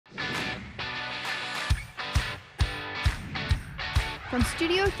From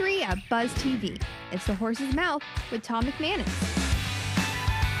Studio 3 at Buzz TV, it's The Horse's Mouth with Tom McManus.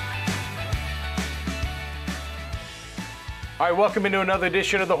 All right, welcome into another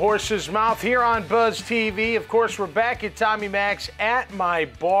edition of The Horse's Mouth here on Buzz TV. Of course, we're back at Tommy Mac's at my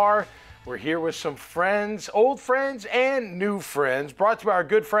bar. We're here with some friends, old friends and new friends, brought to you by our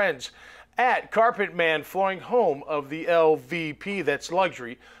good friends at Carpet Man Flooring, home of the LVP. That's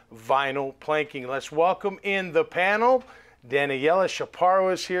luxury vinyl planking. Let's welcome in the panel. Daniela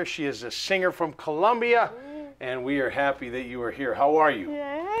Chaparro is here. She is a singer from Colombia, and we are happy that you are here. How are you?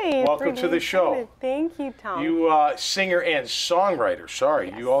 Yay, welcome to the show. Thank you, Tom. You singer and songwriter. Sorry,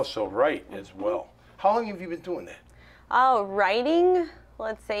 yes. You also write as well. How long have you been doing that? Writing,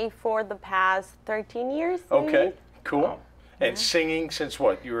 let's say for the past 13 years. Maybe. Okay, cool. Wow. And singing since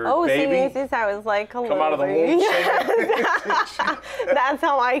what? You were a baby? Singing since I was like a Come out of the womb singing? That's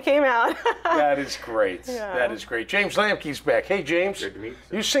how I came out. That is great. Yeah. That is great. James Lampke's back. Hey, James. Good to meet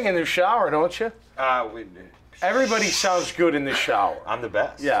you. You sing in the shower, don't you? Everybody sounds good in the shower. I'm the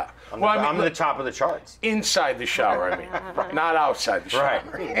best. Yeah. I'm the top of the charts. Inside the shower, I mean. Not outside the shower.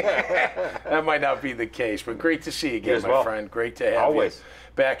 Right. That might not be the case, but great to see you again, my friend. Great to have you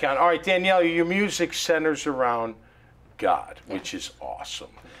back on. All right, Danielle, your music centers around God, which is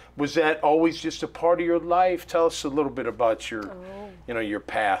awesome. Was that always just a part of your life? Tell us a little bit about your, your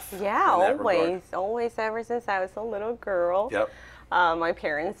path. Yeah, always ever since I was a little girl. Yep. My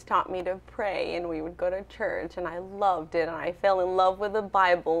parents taught me to pray, and we would go to church, and I loved it, and I fell in love with the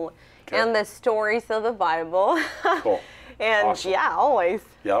Bible and the stories of the Bible. Cool. And awesome. Yeah, always.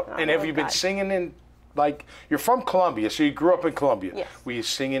 Yep. And have you been singing in? Like, you're from Colombia, so you grew up in Colombia. Yes. Were you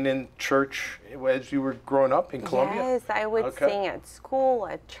singing in church as you were growing up in Colombia? Yes, I would sing at school,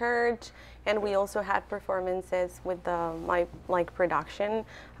 at church, and we also had performances with my production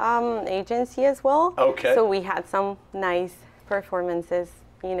agency as well. Okay. So we had some nice performances,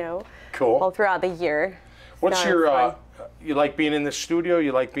 cool. all throughout the year. What's your, you like being in the studio?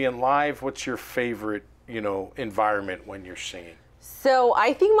 You like being live? What's your favorite, environment when you're singing? So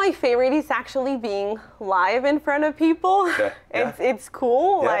I think my favorite is actually being live in front of people. Okay. It's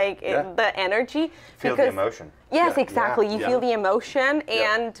cool, the energy. Feel the emotion. Yes, exactly. You feel the emotion,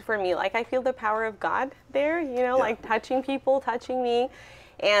 and for me, I feel the power of God there. Like touching people, touching me,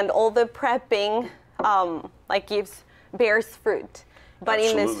 and all the prepping, bears fruit. But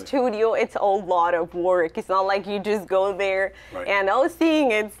Absolutely. in the studio, it's a lot of work. It's not like you just go there and sing,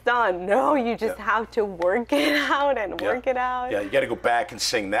 it's done. No, you just have to work it out and work it out. Yeah, you got to go back and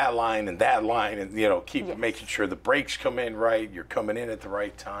sing that line, and keep making sure the breaks come in right, you're coming in at the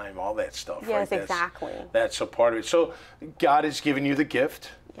right time, all that stuff. Yes, right? exactly. That's a part of it. So God has given you the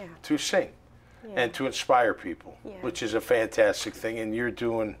gift to sing and to inspire people, which is a fantastic thing, and you're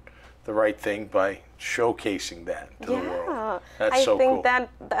doing the right thing by showcasing that to the world. That's so cool. I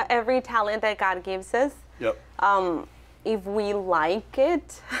think that every talent that God gives us, if we like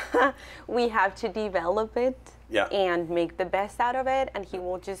it, we have to develop it and make the best out of it, and He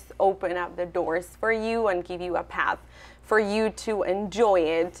will just open up the doors for you and give you a path for you to enjoy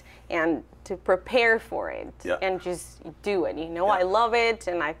it and to prepare for it and just do it. I love it,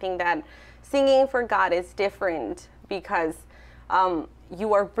 and I think that singing for God is different because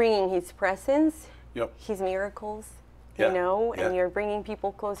you are bringing His presence, His miracles, and you're bringing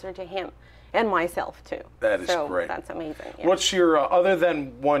people closer to Him, and myself too. That is great. That's amazing. Yeah. What's your, other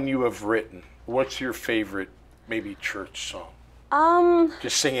than one you have written, what's your favorite, maybe church song?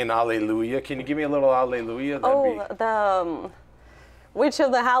 Just singing Hallelujah. Can you give me a little Hallelujah? Which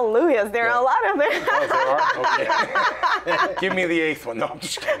of the Hallelujahs? There are a lot of them. Oh, there are? Okay. Give me the 8th one. No, I'm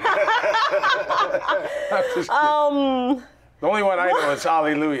just kidding. I'm just kidding. The only one I know is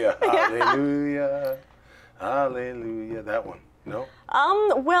Hallelujah. Hallelujah. Hallelujah. That one. No?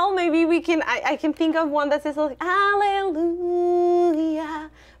 Well, maybe we can, I can think of one that says, Hallelujah.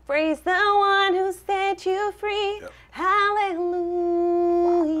 Praise the one who set you free. Hallelujah.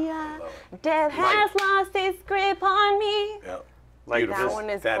 Death has lost its grip on me. Beautiful. That one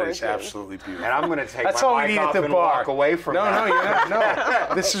is that gorgeous. is absolutely beautiful. And I'm going to take That's my all we mic need off at the and bar. walk away from that. No, you're not.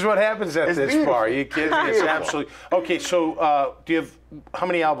 No. This is what happens at this bar. Are you kidding? It's absolutely. Okay, so do you have, how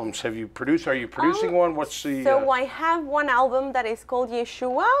many albums have you produced? Are you producing one? What's the... So I have one album that is called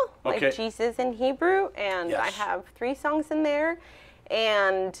Yeshua, like Jesus in Hebrew, and I have 3 songs in there.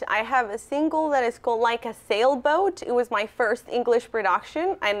 And I have a single that is called Like a Sailboat. It was my first English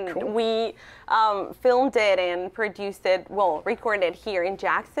production, and we filmed it and produced it, recorded here in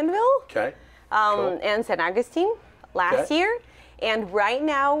Jacksonville and St. Augustine last year. And right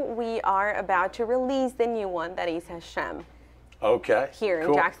now we are about to release the new one that is Hashem. Okay. Here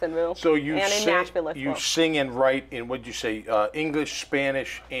in Jacksonville. So you and in Nashville as well. You sing and write in, what'd you say, English,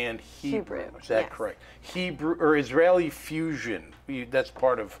 Spanish, and Hebrew. Is that correct? Hebrew or Israeli fusion. That's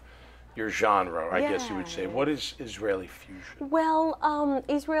part of your genre, I guess you would say. What is Israeli fusion? Well,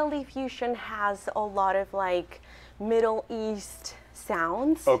 Israeli fusion has a lot of like Middle East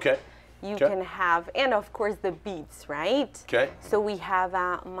sounds. Okay. You can have, and of course the beats, right? Okay. So we have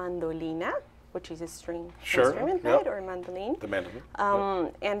a mandolina, which is a string instrument, right? Or a mandolin. The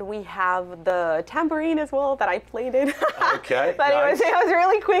mandolin. And we have the tambourine as well that I played it. Okay. But it was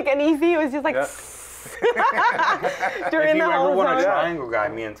really quick and easy. It was just like during the whole If you ever want a song. triangle guy,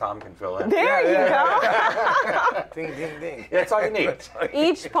 me and Tom can fill in. There you go. Ding, ding, ding. That's all you need.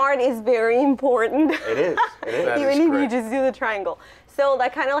 Each part is very important. It is. It is. That Even is if you correct. just do the triangle. So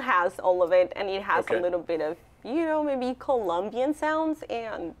that kind of has all of it, and it has Okay. a little bit of, you know, maybe Colombian sounds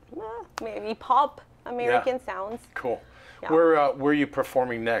and maybe pop American sounds. Cool. Yeah. Where are you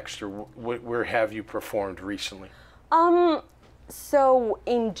performing next, or where have you performed recently? So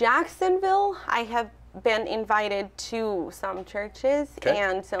in Jacksonville, I have been invited to some churches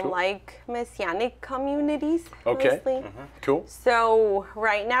and some like Messianic communities mostly. Cool. So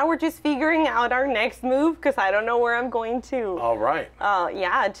right now we're just figuring out our next move because I don't know where I'm going to. All right.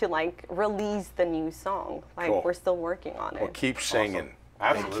 To like release the new song. Like we're still working on it. Well, keep singing.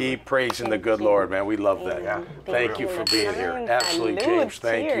 Absolutely. Keep praising the good you. Lord, man. We love that. Yeah. Thank you for being here. Salud. Absolutely, James.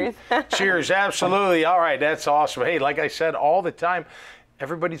 Thank Cheers. you. Cheers. Absolutely. All right. That's awesome. Hey, like I said all the time,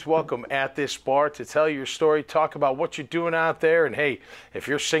 everybody's welcome at this bar to tell your story, talk about what you're doing out there. And hey, if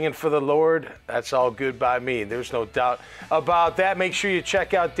you're singing for the Lord, that's all good by me. There's no doubt about that. Make sure you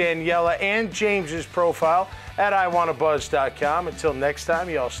check out Daniela and James's profile at iwannabuzz.com. Until next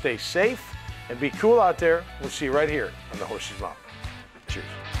time, you all stay safe and be cool out there. We'll see you right here on The Horse's Mouth. Cheers.